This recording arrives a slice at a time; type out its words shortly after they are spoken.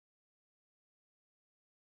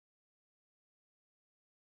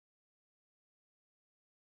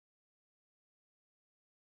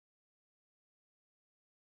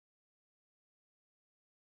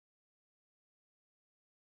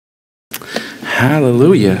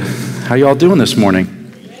Hallelujah. How y'all doing this morning?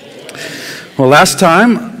 Well, last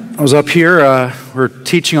time I was up here, we're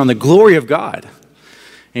teaching on the glory of God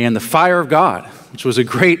and the fire of God, which was a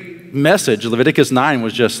great message. Leviticus 9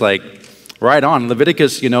 was just like right on.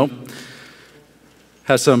 Leviticus,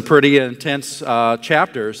 has some pretty intense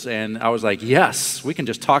chapters, and I was like, yes, we can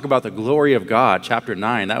just talk about the glory of God. Chapter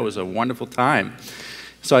 9, that was a wonderful time.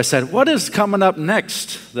 So I said, what is coming up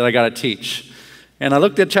next that I got to teach? And I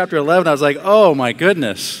looked at chapter 11, I was like, oh my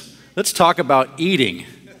goodness, let's talk about eating.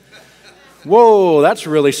 Whoa, that's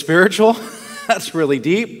really spiritual. That's really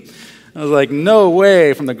deep. I was like, no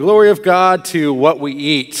way, from the glory of God to what we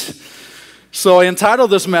eat. So I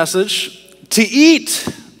entitled this message, To Eat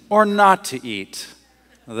or Not to Eat?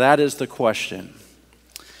 That is the question.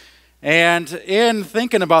 And in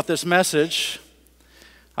thinking about this message,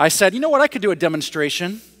 I said, you know what, I could do a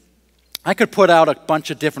demonstration. I could put out a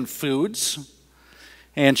bunch of different foods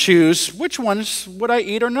and choose which ones would I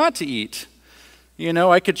eat or not to eat.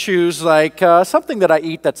 I could choose like something that I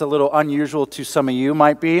eat that's a little unusual to some of you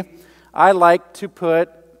might be. I like to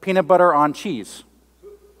put peanut butter on cheese.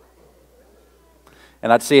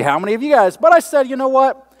 And I'd see how many of you guys, but I said, you know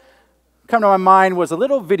what? Come to my mind was a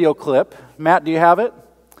little video clip. Matt, do you have it?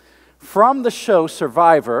 From the show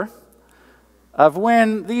Survivor, of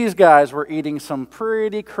when these guys were eating some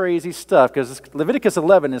pretty crazy stuff, because Leviticus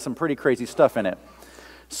 11 is some pretty crazy stuff in it.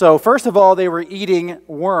 So first of all, they were eating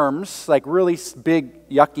worms, like really big,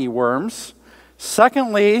 yucky worms.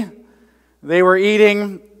 Secondly, they were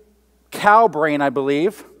eating cow brain, I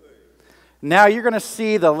believe. Now you're going to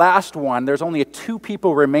see the last one. There's only 2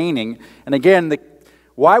 people remaining. And again,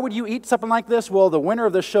 why would you eat something like this? Well, the winner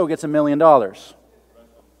of the show gets $1 million.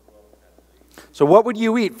 So what would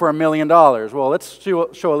you eat for $1 million? Well, let's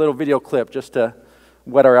show a little video clip just to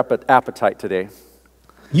whet our appetite today.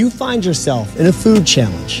 You find yourself in a food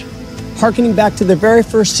challenge, hearkening back to the very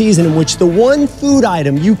first season in which the one food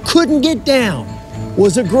item you couldn't get down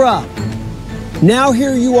was a grub. Now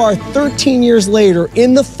here you are 13 years later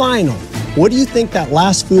in the final. What do you think that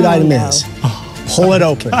last food item is? Pull it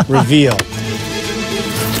open, reveal.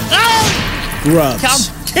 Grubs.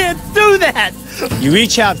 I can't do that! You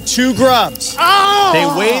each have 2 grubs. They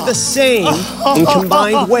weigh the same in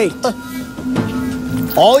combined weight.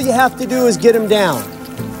 All you have to do is get them down.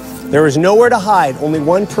 There is nowhere to hide. Only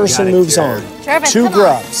one person moves on. Jervis, 2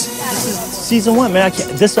 grubs. Season 1, man.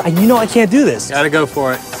 I can't do this. Gotta go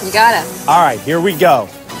for it. You gotta. All right, here we go.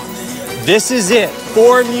 This is it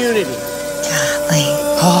for immunity.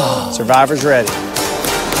 Golly. Survivor's ready.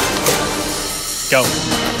 Go.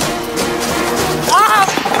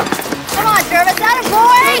 Come on, Jervis. That a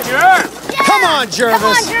boy. Sure. Yeah. Come on, Jervis.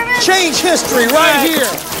 Come on, Jervis. Change history right here.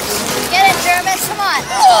 Get it, Jervis. Come on.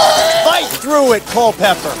 Fight through it,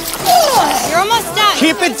 Culpepper. You're almost done.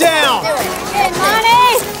 Keep it down. Do it. Good,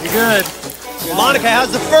 Monty. You're good. Monica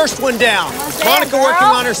has the first one down. Almost Monica there, working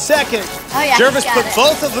girl. on her second. Oh, yeah. Jervis got put it.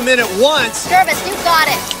 both of them in at once. Jervis, you got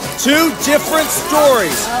it. 2 different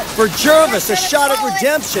stories. For Jervis, a shot at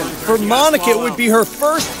redemption. For Monica, it would be her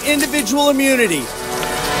first individual immunity.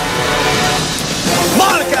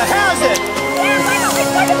 Monica has it!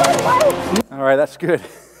 All right, that's good.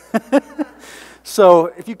 So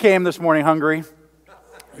if you came this morning hungry,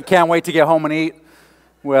 you can't wait to get home and eat,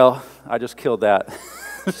 well, I just killed that.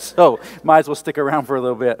 So might as well stick around for a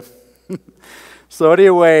little bit. So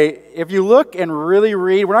anyway, if you look and really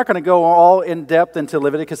read, we're not going to go all in depth into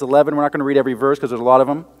Leviticus 11. We're not going to read every verse because there's a lot of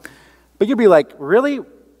them. But you'll be like, really?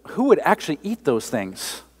 Who would actually eat those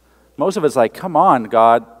things? Most of it's like, come on,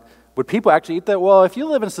 God. Would people actually eat that? Well, if you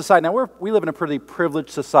live in a society, now we live in a pretty privileged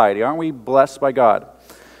society. Aren't we blessed by God?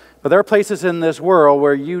 But there are places in this world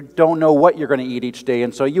where you don't know what you're going to eat each day,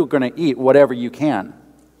 and so you're going to eat whatever you can.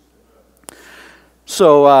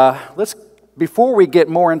 So before we get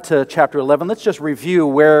more into chapter 11, let's just review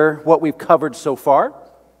what we've covered so far.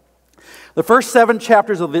 The first 7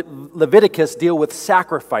 chapters of Leviticus deal with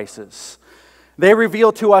sacrifices. They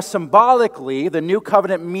reveal to us symbolically the new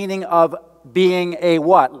covenant meaning of being a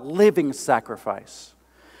what? Living sacrifice.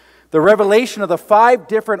 The revelation of the 5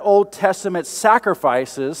 different Old Testament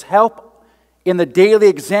sacrifices help in the daily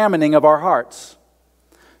examining of our hearts.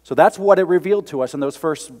 So that's what it revealed to us in those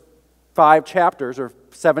first 5 chapters or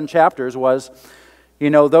 7 chapters was,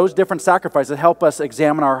 those different sacrifices help us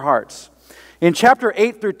examine our hearts. In chapter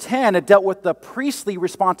 8 through 10, it dealt with the priestly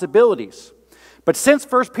responsibilities. But since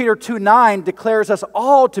 1 Peter 2:9 declares us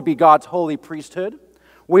all to be God's holy priesthood,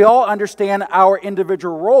 we all understand our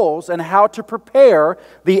individual roles and how to prepare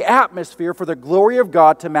the atmosphere for the glory of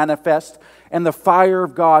God to manifest and the fire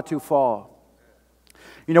of God to fall.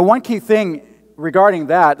 One key thing regarding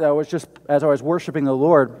that was just as I was worshiping the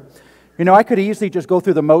Lord, You know, I could easily just go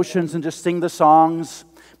through the motions and just sing the songs,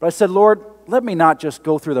 but I said, Lord, let me not just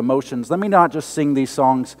go through the motions. Let me not just sing these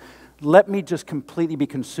songs. Let me just completely be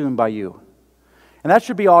consumed by you. And that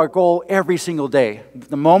should be our goal every single day.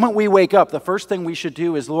 The moment we wake up, the first thing we should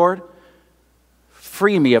do is, Lord,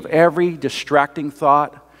 free me of every distracting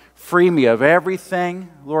thought. Free me of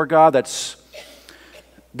everything, Lord God,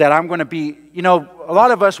 that I'm going to be, you know, a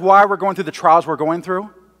lot of us, why we're going through the trials we're going through.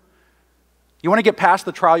 You want to get past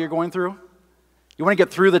the trial you're going through? You want to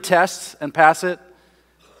get through the tests and pass it?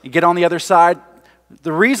 You get on the other side?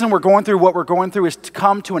 The reason we're going through what we're going through is to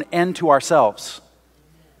come to an end to ourselves.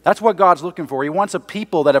 That's what God's looking for. He wants a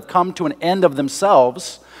people that have come to an end of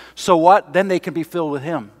themselves. So what? Then they can be filled with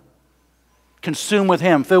Him. Consumed with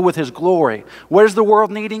Him, filled with His glory. What is the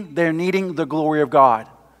world needing? They're needing the glory of God.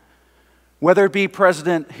 Whether it be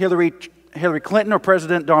President Hillary Clinton or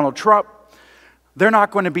President Donald Trump, they're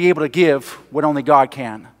not going to be able to give what only God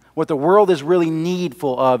can. What the world is really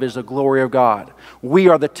needful of is the glory of God. We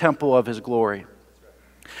are the temple of His glory.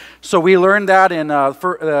 So we learned that in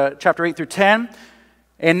chapter 8 through 10.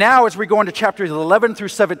 And now as we go into chapters 11 through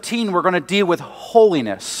 17, we're going to deal with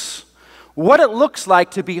holiness. What it looks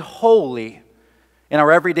like to be holy in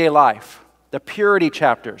our everyday life. The purity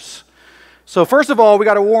chapters. So first of all, we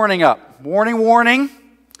got a warning up. Warning, warning.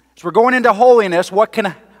 As we're going into holiness, what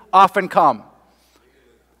can often come?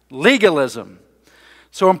 Legalism.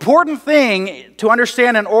 So important thing to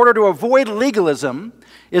understand in order to avoid legalism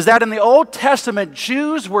is that in the Old Testament,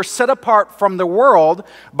 Jews were set apart from the world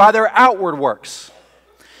by their outward works.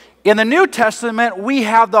 In the New Testament, we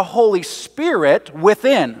have the Holy Spirit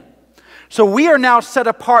within. So we are now set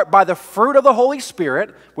apart by the fruit of the Holy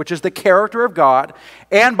Spirit, which is the character of God,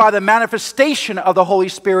 and by the manifestation of the Holy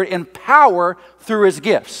Spirit in power through His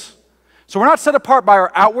gifts. So we're not set apart by our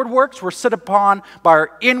outward works, we're set upon by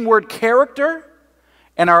our inward character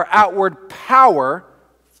and our outward power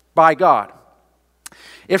by God.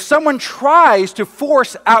 If someone tries to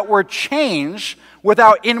force outward change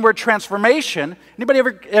without inward transformation, anybody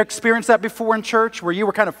ever experienced that before in church, where you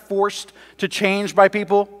were kind of forced to change by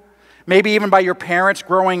people? Maybe even by your parents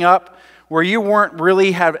growing up, where you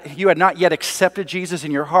had not yet accepted Jesus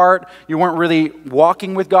in your heart, you weren't really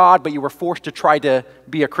walking with God, but you were forced to try to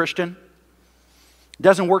be a Christian. It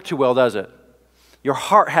doesn't work too well, does it? Your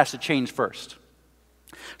heart has to change first.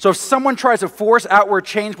 So if someone tries to force outward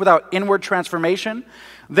change without inward transformation,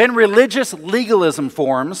 then religious legalism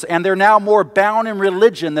forms, and they're now more bound in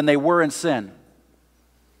religion than they were in sin.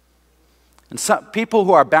 And some people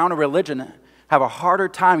who are bound in religion have a harder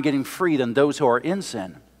time getting free than those who are in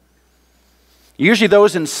sin. Usually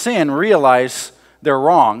those in sin realize they're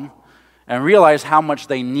wrong and realize how much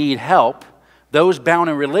they need help. Those bound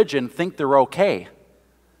in religion think they're okay.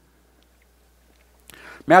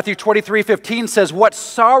 Matthew 23:15 says, "What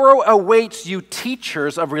sorrow awaits you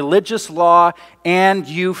teachers of religious law and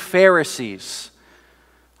you Pharisees."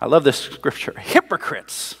 I love this scripture.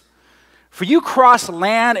 "Hypocrites! For you cross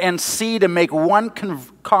land and sea to make one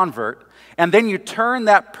convert, and then you turn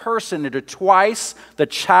that person into twice the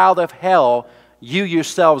child of hell you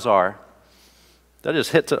yourselves are." That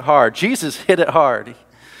just hits it hard. Jesus hit it hard.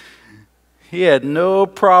 He had no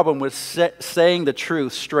problem with saying the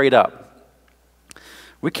truth straight up.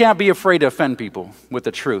 We can't be afraid to offend people with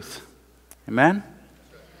the truth. Amen?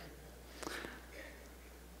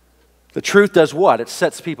 The truth does what? It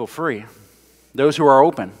sets people free. Those who are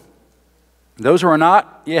open. Those who are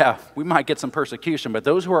not, yeah, we might get some persecution, but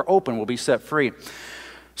those who are open will be set free.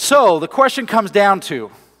 So the question comes down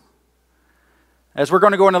to, as we're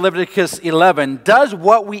going to go into Leviticus 11, does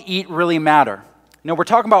what we eat really matter? You know, we're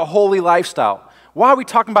talking about holy lifestyle. Why are we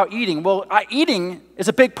talking about eating? Well, eating is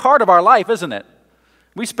a big part of our life, isn't it?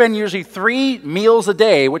 We spend usually 3 meals a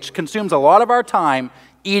day, which consumes a lot of our time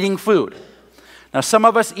eating food. Now, some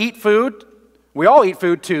of us eat food. We all eat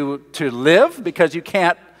food to live, because you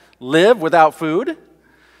can't live without food.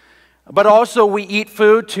 But also we eat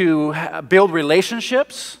food to build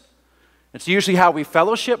relationships. It's usually how we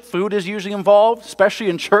fellowship. Food is usually involved, especially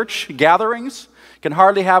in church gatherings. You can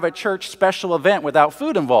hardly have a church special event without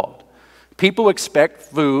food involved. People expect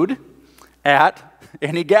food at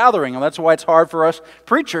any gathering, and that's why it's hard for us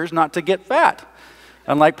preachers not to get fat.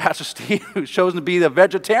 Unlike Pastor Steve, who's chosen to be a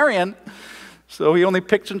vegetarian, so he only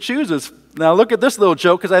picks and chooses. Now look at this little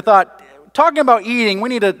joke, because I thought, talking about eating, we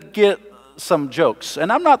need to get some jokes.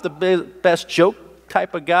 And I'm not the best joke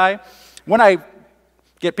type of guy. When I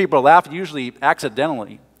get people to laugh, usually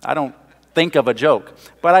accidentally. I don't think of a joke.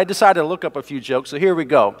 But I decided to look up a few jokes, so here we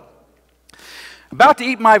go. About to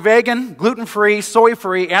eat my vegan, gluten-free,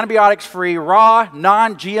 soy-free, antibiotics-free, raw,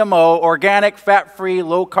 non-GMO, organic, fat-free,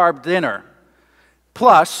 low-carb dinner.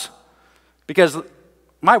 Plus, Because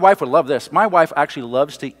my wife would love this. My wife actually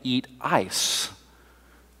loves to eat ice.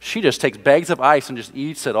 She just takes bags of ice and just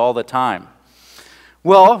eats it all the time.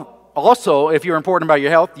 Well, also, if you're important about your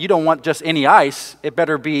health, you don't want just any ice. It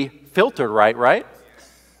better be filtered right?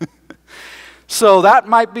 So that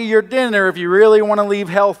might be your dinner if you really want to leave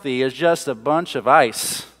healthy, is just a bunch of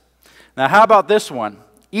ice. Now, how about this one?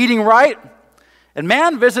 Eating right? A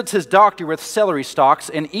man visits his doctor with celery stalks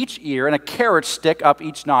in each ear and a carrot stick up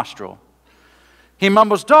each nostril. He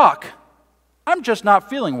mumbles, "Doc, I'm just not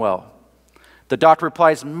feeling well." The doctor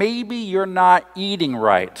replies, "Maybe you're not eating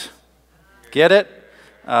right." Get it?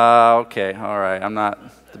 Okay, all right. I'm not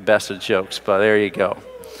the best at jokes, but there you go.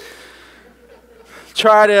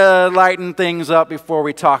 Try to lighten things up before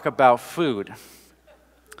we talk about food.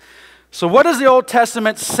 So what does the Old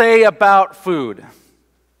Testament say about food?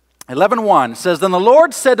 11:1 says, "Then the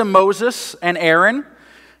Lord said to Moses and Aaron,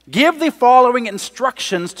 'Give the following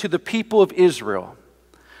instructions to the people of Israel.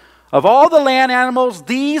 Of all the land animals,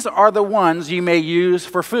 these are the ones you may use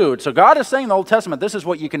for food.'" So God is saying in the Old Testament, this is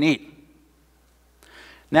what you can eat.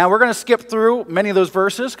 Now we're going to skip through many of those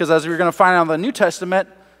verses, because as we're going to find out in the New Testament,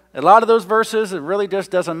 a lot of those verses, it really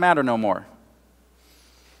just doesn't matter no more.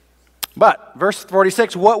 But verse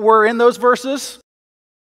 46, what were in those verses?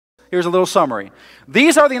 Here's a little summary.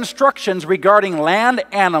 "These are the instructions regarding land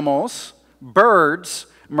animals, birds,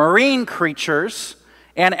 marine creatures,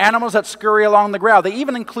 and animals that scurry along the ground." They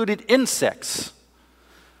even included insects.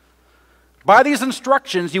 "By these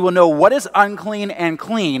instructions you will know what is unclean and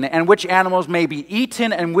clean, and which animals may be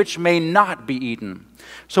eaten and which may not be eaten."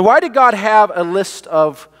 So why did God have a list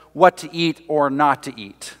of what to eat or not to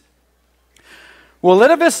eat? Well,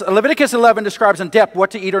 Leviticus 11 describes in depth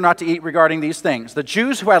what to eat or not to eat regarding these things. The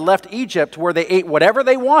Jews who had left Egypt, where they ate whatever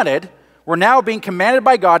they wanted, were now being commanded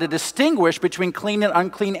by God to distinguish between clean and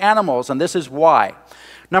unclean animals, and this is why.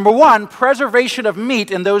 Number one, preservation of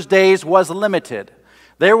meat in those days was limited.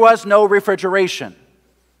 There was no refrigeration.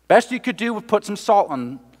 Best you could do was put some salt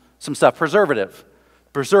on some stuff,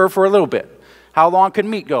 preserve for a little bit. How long could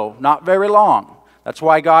meat go? Not very long. That's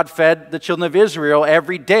why God fed the children of Israel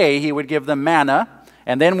every day. He would give them manna,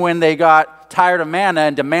 and then when they got tired of manna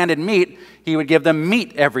and demanded meat, he would give them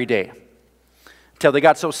meat every day, until they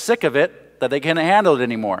got so sick of it that they couldn't handle it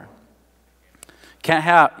anymore. Can't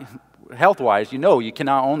have, health-wise, you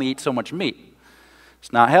cannot only eat so much meat.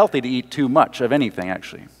 It's not healthy to eat too much of anything,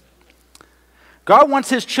 actually. God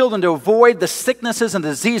wants his children to avoid the sicknesses and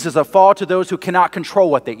diseases that fall to those who cannot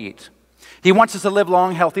control what they eat. He wants us to live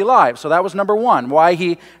long, healthy lives. So that was number one, why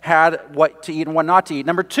he had what to eat and what not to eat.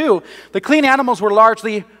 Number two, the clean animals were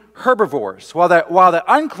largely herbivores, while the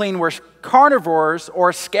unclean were carnivores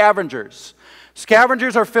or scavengers.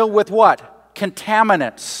 Scavengers are filled with what?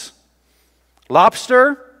 Contaminants.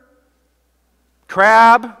 Lobster,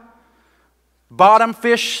 crab, bottom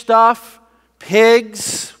fish stuff,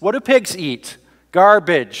 pigs. What do pigs eat?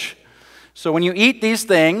 Garbage. So when you eat these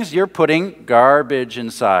things, you're putting garbage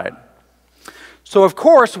inside. So of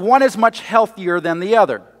course, one is much healthier than the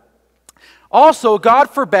other. Also, God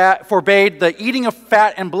forbade the eating of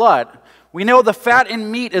fat and blood. We know the fat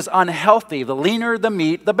in meat is unhealthy. The leaner the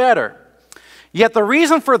meat, the better. Yet the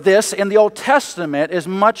reason for this in the Old Testament is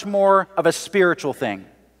much more of a spiritual thing,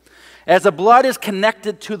 as the blood is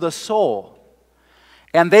connected to the soul,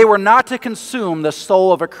 and they were not to consume the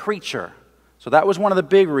soul of a creature. So that was one of the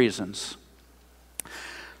big reasons.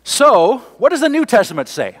 So, what does the New Testament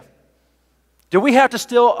say? Do we have to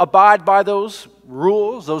still abide by those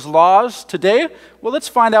rules, those laws today? Well, let's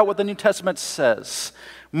find out what the New Testament says.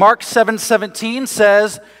 Mark 7:17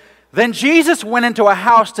 says, "Then Jesus went into a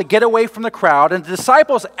house to get away from the crowd, and the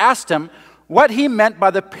disciples asked him what he meant by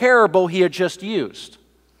the parable he had just used.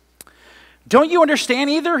 'Don't you understand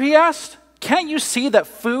either?' he asked. 'Can't you see that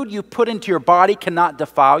food you put into your body cannot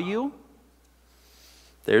defile you?'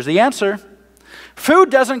 There's the answer. Food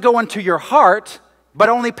doesn't go into your heart, but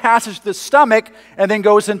only passes the stomach and then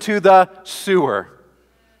goes into the sewer."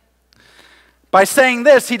 By saying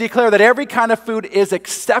this, he declared that every kind of food is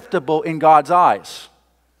acceptable in God's eyes.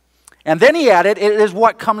 And then he added, it is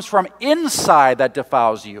what comes from inside that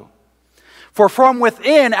defiles you. For from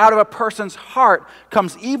within, out of a person's heart,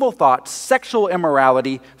 comes evil thoughts, sexual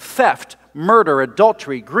immorality, theft, murder,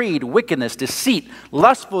 adultery, greed, wickedness, deceit,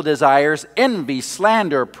 lustful desires, envy,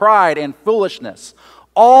 slander, pride, and foolishness.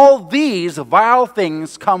 All these vile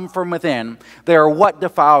things come from within. They are what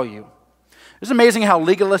defile you. It's amazing how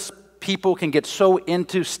legalist people can get so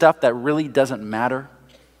into stuff that really doesn't matter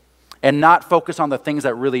and not focus on the things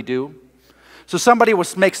that really do. So somebody will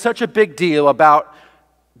make such a big deal about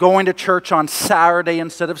going to church on Saturday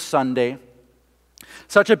instead of Sunday.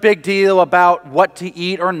 such a big deal about what to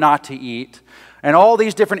eat or not to eat, and all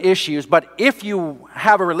these different issues. But if you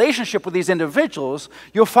have a relationship with these individuals,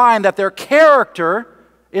 you'll find that their character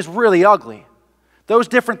is really ugly. Those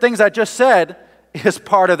different things I just said is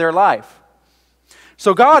part of their life.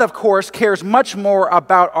 So God, of course, cares much more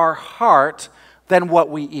about our heart than what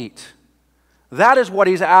we eat. That is what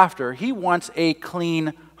he's after. He wants a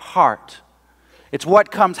clean heart. It's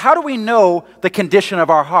what comes. How do we know the condition of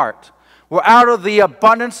our heart? Well, out of the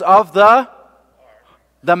abundance of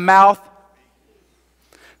the mouth.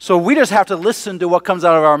 So we just have to listen to what comes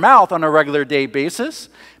out of our mouth on a regular day basis.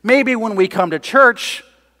 Maybe when we come to church,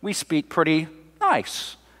 we speak pretty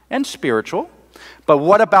nice and spiritual. But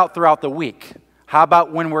what about throughout the week? How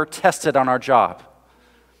about when we're tested on our job?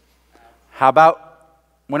 How about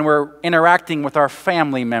when we're interacting with our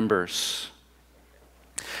family members?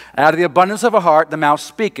 Out of the abundance of a heart, the mouth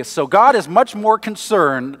speaketh. So God is much more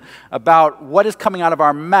concerned about what is coming out of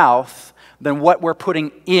our mouth than what we're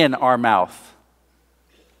putting in our mouth.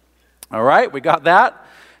 All right, we got that?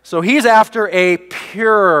 So he's after a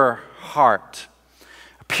pure heart.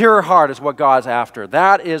 A pure heart is what God's after.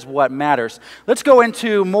 That is what matters. Let's go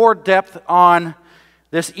into more depth on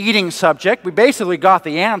this eating subject. We basically got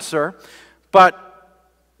the answer, but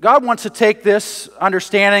God wants to take this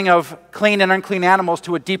understanding of clean and unclean animals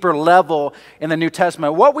to a deeper level in the New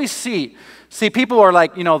Testament. What we see people are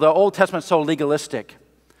like, the Old Testament's so legalistic.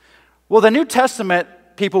 Well, the New Testament,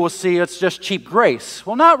 people will see it's just cheap grace.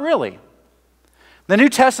 Well, not really. The New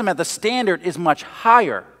Testament, the standard is much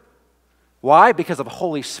higher. Why? Because of the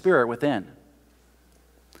Holy Spirit within.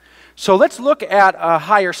 So let's look at a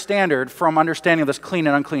higher standard from understanding of this clean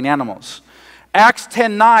and unclean animals. Acts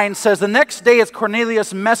 10:9 says, the next day as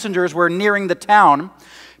Cornelius' messengers were nearing the town,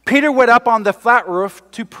 Peter went up on the flat roof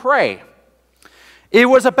to pray. It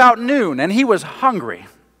was about noon, and he was hungry.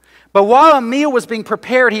 But while a meal was being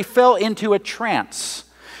prepared, he fell into a trance.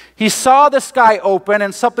 He saw the sky open,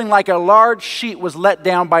 and something like a large sheet was let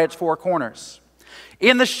down by its four corners.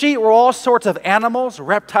 In the sheet were all sorts of animals,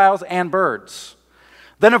 reptiles, and birds.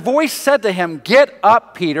 Then a voice said to him, get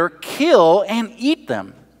up, Peter, kill and eat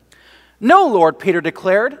them. No, Lord, Peter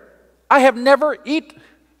declared, I have never eaten.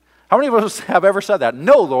 How many of us have ever said that?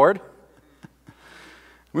 No, Lord.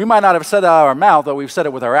 We might not have said that out of our mouth, though we've said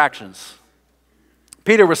it with our actions.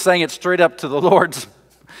 Peter was saying it straight up to the Lord's,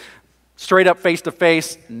 straight up face to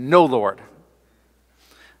face, no, Lord.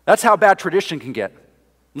 That's how bad tradition can get.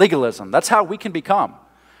 Legalism. That's how we can become.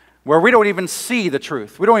 Where we don't even see the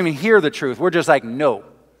truth. We don't even hear the truth. We're just like, no.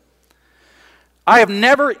 I have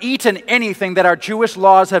never eaten anything that our Jewish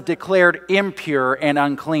laws have declared impure and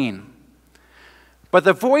unclean. But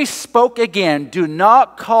the voice spoke again, do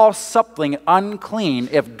not call something unclean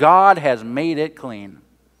if God has made it clean.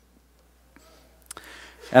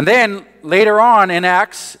 And then later on in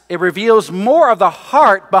Acts, it reveals more of the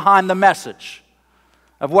heart behind the message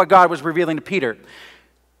of what God was revealing to Peter.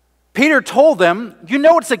 Peter told them, you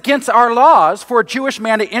know it's against our laws for a Jewish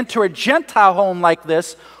man to enter a Gentile home like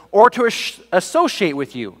this or to associate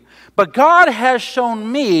with you. But God has shown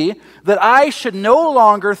me that I should no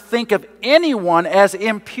longer think of anyone as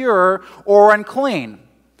impure or unclean.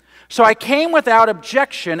 So I came without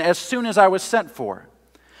objection as soon as I was sent for.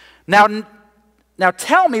 Now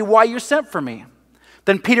tell me why you sent for me.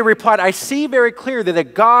 Then Peter replied, I see very clearly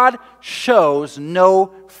that God shows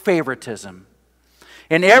no favoritism.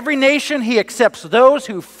 In every nation he accepts those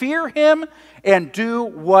who fear him and do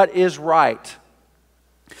what is right.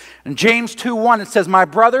 In James 2:1 it says, my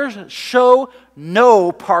brothers, show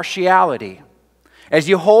no partiality as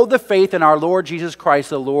you hold the faith in our Lord Jesus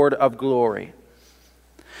Christ, the Lord of glory.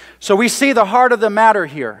 So we see the heart of the matter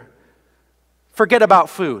here. Forget about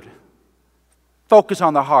food. Focus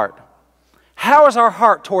on the heart. How is our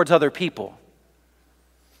heart towards other people?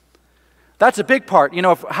 That's a big part.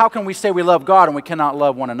 How can we say we love God and we cannot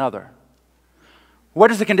love one another? What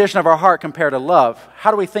is the condition of our heart compared to love?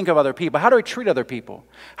 How do we think of other people? How do we treat other people?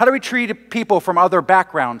 How do we treat people from other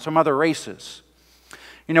backgrounds, from other races?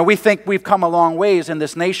 We think we've come a long ways in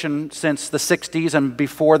this nation since the 60s and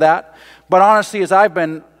before that. But honestly, as I've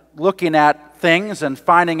been looking at things and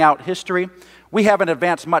finding out history, we haven't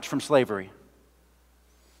advanced much from slavery.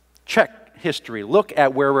 Check history. Look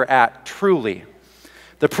at where we're at, truly.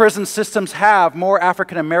 The prison systems have more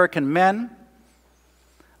African American men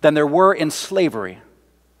than there were in slavery.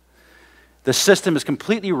 The system is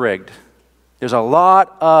completely rigged. There's a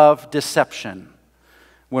lot of deception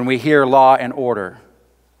when we hear law and order.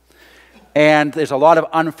 And there's a lot of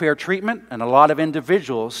unfair treatment and a lot of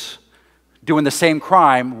individuals doing the same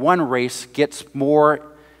crime. One race gets more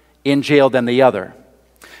in jail than the other.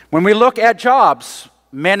 When we look at jobs,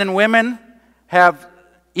 men and women have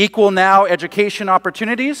equal now education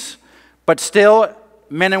opportunities, but still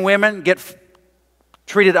men and women get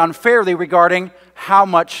treated unfairly regarding how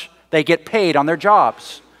much they get paid on their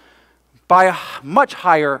jobs. By a much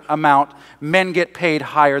higher amount, men get paid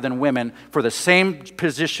higher than women for the same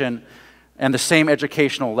position and the same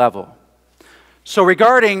educational level. So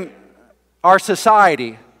regarding our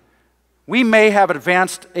society, we may have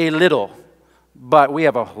advanced a little, but we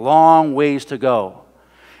have a long ways to go.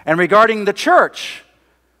 And regarding the church,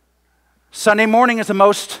 Sunday morning is the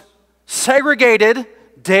most segregated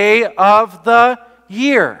day of the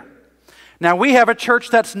year. Now, we have a church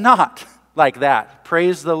that's not like that.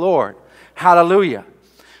 Praise the Lord. Hallelujah.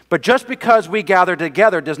 But just because we gather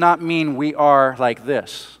together does not mean we are like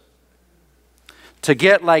this. To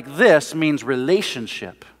get like this means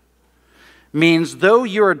relationship. Means though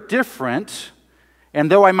you're different, and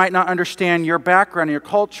though I might not understand your background and your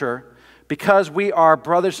culture, because we are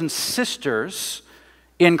brothers and sisters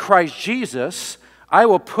in Christ Jesus, I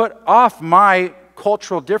will put off my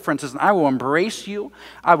cultural differences and I will embrace you.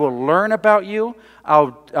 I will learn about you.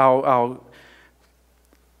 I'll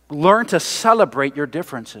learn to celebrate your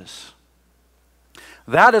differences.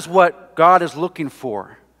 That is what God is looking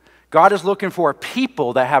for. God is looking for a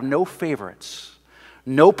people that have no favorites,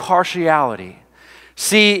 no partiality.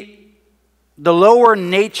 See, the lower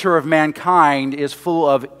nature of mankind is full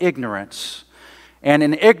of ignorance. And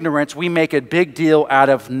in ignorance, we make a big deal out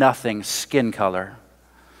of nothing, skin color.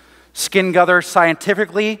 Skin color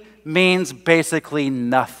scientifically means basically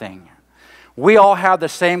nothing. We all have the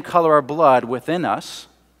same color of blood within us,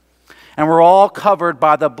 and we're all covered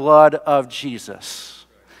by the blood of Jesus.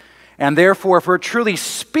 And therefore, if we're truly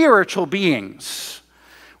spiritual beings,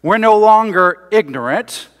 we're no longer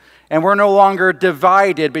ignorant, and we're no longer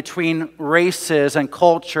divided between races and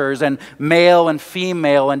cultures and male and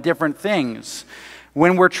female and different things.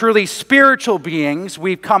 When we're truly spiritual beings,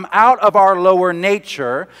 we've come out of our lower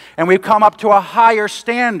nature and we've come up to a higher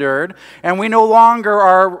standard, and we no longer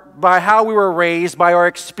are, by how we were raised, by our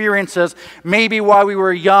experiences, maybe while we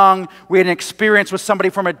were young, we had an experience with somebody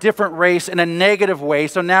from a different race in a negative way,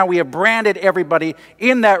 so now we have branded everybody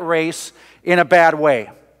in that race in a bad way.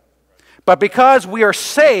 But because we are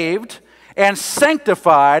saved and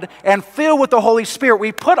sanctified and filled with the Holy Spirit,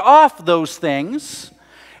 we put off those things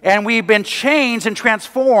and we've been changed and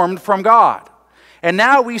transformed from God. And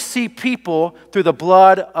now we see people through the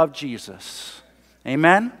blood of Jesus.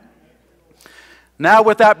 Amen? Now,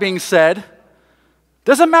 with that being said,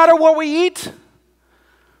 does it matter what we eat?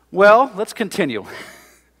 Well, let's continue.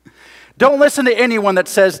 Don't listen to anyone that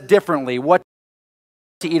says differently what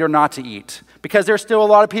to eat or not to eat, because there's still a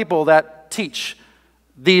lot of people that teach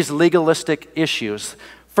these legalistic issues.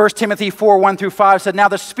 1 Timothy 4:1-5 said, "Now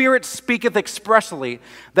the Spirit speaketh expressly,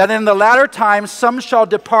 that in the latter times some shall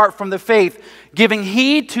depart from the faith, giving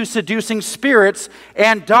heed to seducing spirits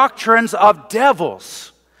and doctrines of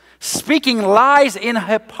devils, speaking lies in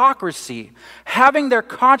hypocrisy, having their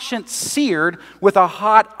conscience seared with a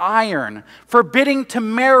hot iron, forbidding to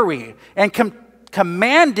marry, and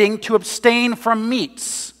commanding to abstain from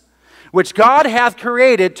meats, which God hath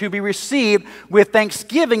created to be received with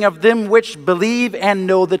thanksgiving of them which believe and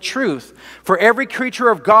know the truth. For every creature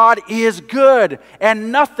of God is good,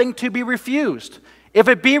 and nothing to be refused, if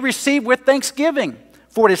it be received with thanksgiving,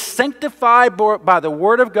 for it is sanctified by the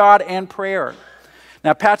word of God and prayer."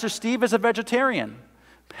 Now, Pastor Steve is a vegetarian.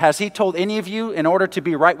 Has he told any of you, in order to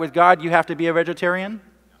be right with God, you have to be a vegetarian?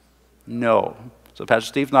 No. So Pastor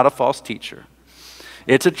Steve's not a false teacher.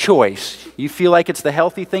 It's a choice. You feel like it's the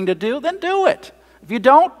healthy thing to do, then do it. If you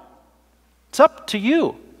don't, it's up to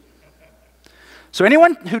you. So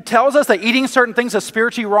anyone who tells us that eating certain things is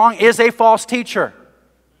spiritually wrong is a false teacher.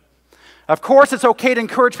 Of course, it's okay to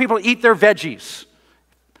encourage people to eat their veggies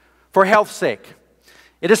for health's sake.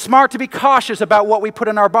 It is smart to be cautious about what we put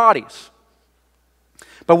in our bodies.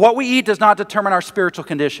 But what we eat does not determine our spiritual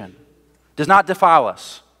condition, does not defile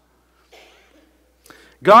us.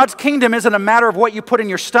 God's kingdom isn't a matter of what you put in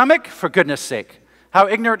your stomach, for goodness sake. How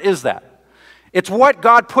ignorant is that? It's what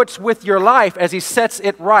God puts with your life as he sets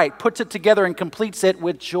it right, puts it together and completes it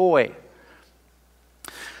with joy.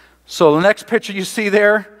 So the next picture you see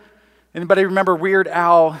there, anybody remember Weird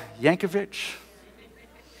Al Yankovic?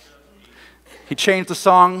 He changed the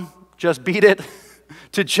song, Just Beat It,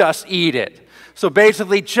 to Just Eat It. So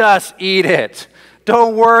basically, just eat it.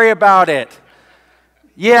 Don't worry about it.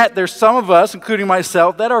 Yet, there's some of us, including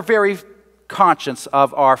myself, that are very conscious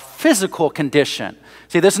of our physical condition.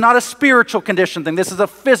 See, this is not a spiritual condition thing. This is a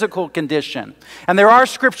physical condition. And there are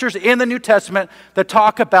scriptures in the New Testament that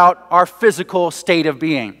talk about our physical state of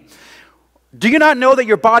being. Do you not know that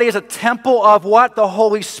your body is a temple of what? The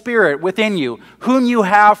Holy Spirit within you, whom you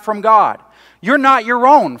have from God. You're not your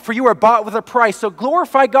own, for you are bought with a price. So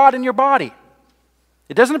glorify God in your body.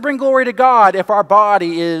 It doesn't bring glory to God if our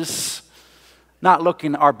body is not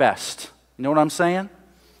looking our best. You know what I'm saying?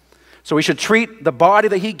 So we should treat the body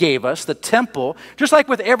that he gave us, the temple, just like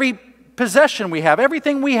with every possession we have,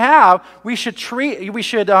 everything we have, we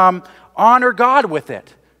should honor God with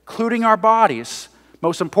it, including our bodies,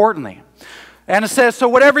 most importantly. And it says, so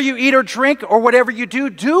whatever you eat or drink or whatever you do,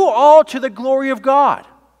 do all to the glory of God.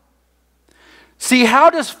 See, how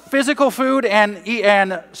does physical food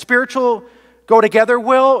and spiritual go together?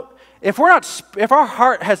 Well, if our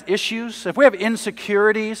heart has issues, if we have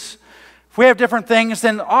insecurities, if we have different things,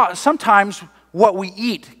 then sometimes what we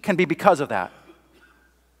eat can be because of that.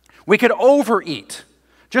 We could overeat,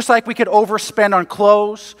 just like we could overspend on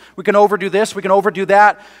clothes. We can overdo this, we can overdo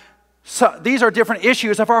that. So these are different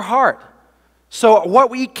issues of our heart. So what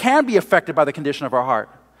we eat can be affected by the condition of our heart.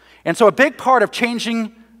 And so a big part of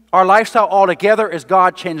changing our lifestyle altogether is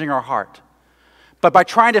God changing our heart. But by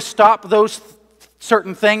trying to stop those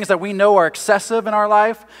certain things that we know are excessive in our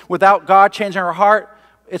life without God changing our heart,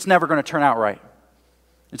 it's never going to turn out right.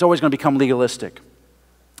 It's always going to become legalistic.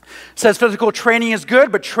 It says physical training is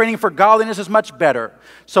good, but training for godliness is much better.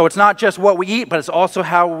 So it's not just what we eat, but it's also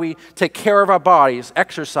how we take care of our bodies,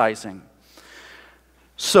 exercising.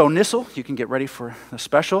 So Nissel, you can get ready for the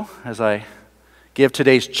special as I give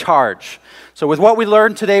today's charge. So with what we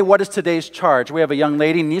learned today, what is today's charge? We have a young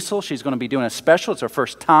lady, Nissel. She's going to be doing a special. It's her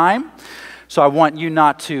first time. So I want you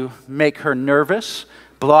not to make her nervous.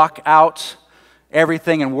 Block out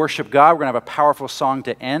everything and worship God. We're going to have a powerful song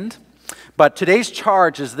to end. But today's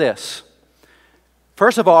charge is this.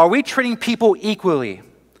 First of all, are we treating people equally?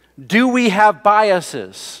 Do we have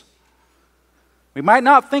biases? We might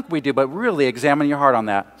not think we do, but really examine your heart on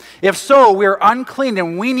that. If so, we're unclean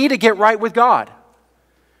and we need to get right with God.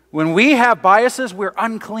 When we have biases, we're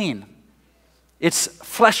unclean. It's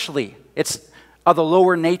fleshly. It's of the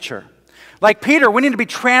lower nature. Like Peter, we need to be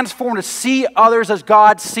transformed to see others as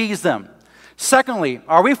God sees them. Secondly,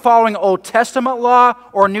 are we following Old Testament law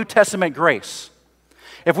or New Testament grace?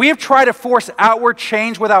 If we have tried to force outward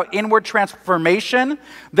change without inward transformation,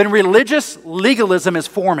 then religious legalism is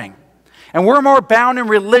forming. And we're more bound in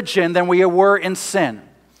religion than we were in sin.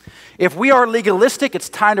 If we are legalistic, it's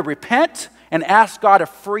time to repent and ask God to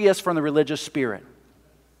free us from the religious spirit.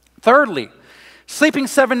 Thirdly, sleeping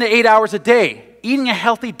 7 to 8 hours a day, eating a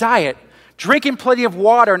healthy diet, drinking plenty of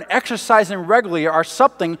water, and exercising regularly are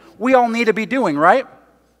something we all need to be doing, right?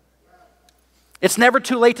 It's never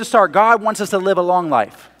too late to start. God wants us to live a long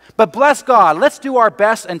life. But bless God, let's do our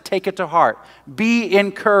best and take it to heart. Be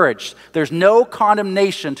encouraged. There's no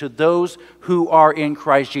condemnation to those who are in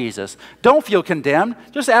Christ Jesus. Don't feel condemned.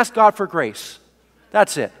 Just ask God for grace.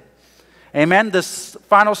 That's it. Amen. This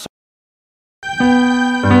final song.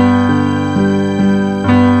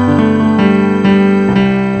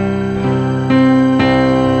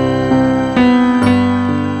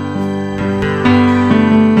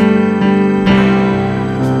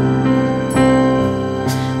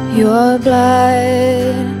 Your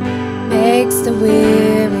blood makes the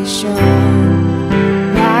weary strong.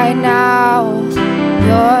 Right now,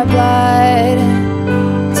 your blood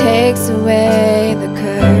takes away the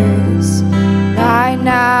curse. Right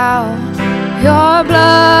now, your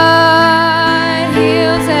blood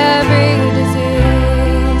heals every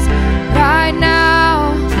disease. Right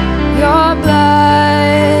now, your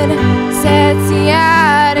blood sets the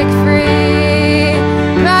addict free.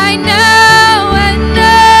 Right now,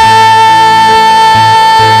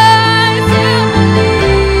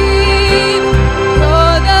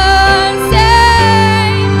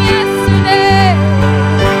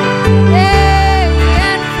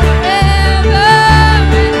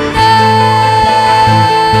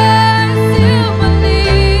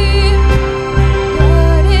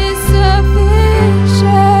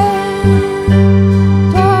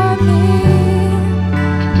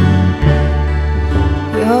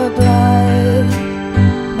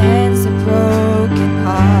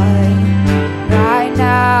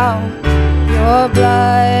 your blood